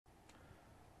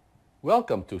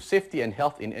Welcome to Safety and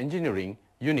Health in Engineering,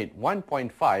 Unit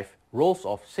 1.5, Roles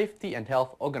of Safety and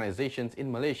Health Organizations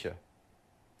in Malaysia.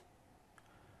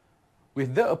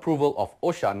 With the approval of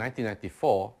OSHA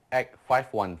 1994, Act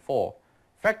 514,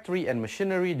 Factory and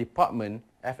Machinery Department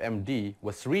FMD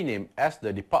was renamed as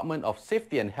the Department of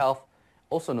Safety and Health,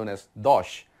 also known as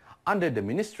DOSH, under the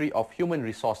Ministry of Human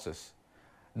Resources.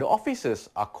 The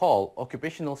officers are called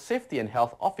Occupational Safety and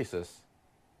Health Officers.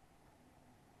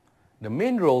 The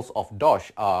main roles of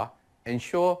DOSH are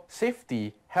ensure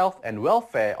safety, health and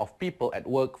welfare of people at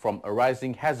work from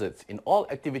arising hazards in all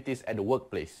activities at the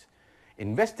workplace,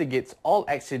 investigates all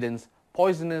accidents,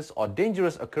 poisonous or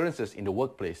dangerous occurrences in the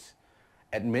workplace,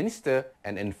 administer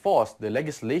and enforce the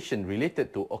legislation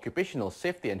related to occupational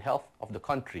safety and health of the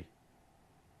country.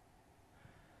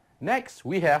 Next,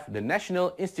 we have the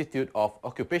National Institute of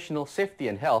Occupational Safety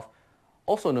and Health,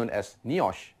 also known as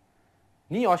NIOSH.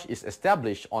 NIOSH is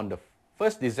established on the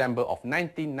 1st December of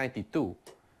 1992.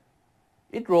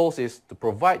 Its role is to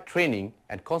provide training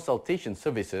and consultation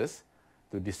services,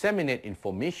 to disseminate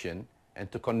information,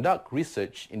 and to conduct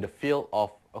research in the field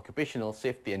of occupational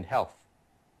safety and health.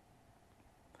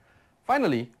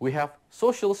 Finally, we have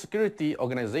Social Security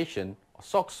Organization, or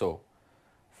SOCSO,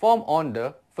 formed on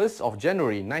the 1st of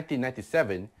January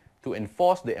 1997 to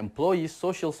enforce the Employees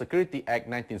Social Security Act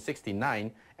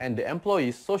 1969 and the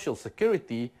Employees Social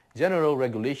Security General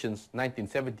Regulations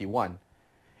 1971.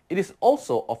 It is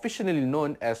also officially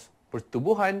known as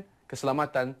Pertubuhan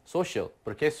Keselamatan Sosial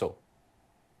 (PERKESO).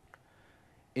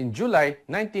 In July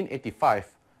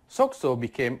 1985, SOCSO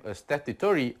became a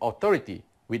statutory authority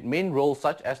with main roles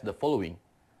such as the following: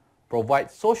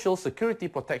 provide social security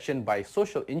protection by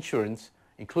social insurance,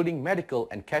 including medical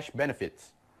and cash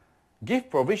benefits, give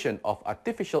provision of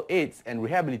artificial aids and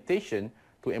rehabilitation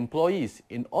to employees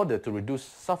in order to reduce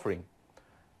suffering,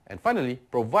 and finally,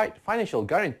 provide financial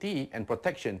guarantee and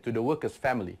protection to the worker's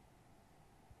family.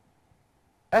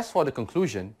 As for the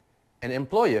conclusion, an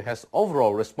employer has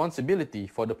overall responsibility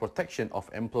for the protection of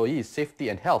employees' safety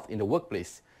and health in the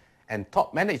workplace, and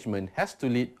top management has to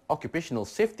lead occupational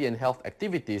safety and health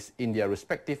activities in their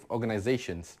respective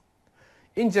organizations.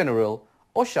 In general,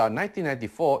 OSHA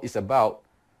 1994 is about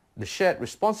the shared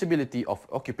responsibility of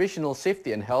occupational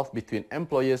safety and health between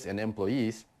employers and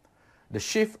employees, the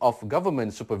shift of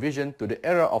government supervision to the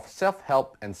era of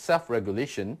self-help and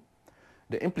self-regulation,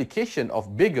 the implication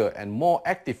of bigger and more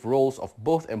active roles of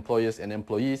both employers and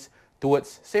employees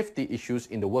towards safety issues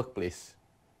in the workplace.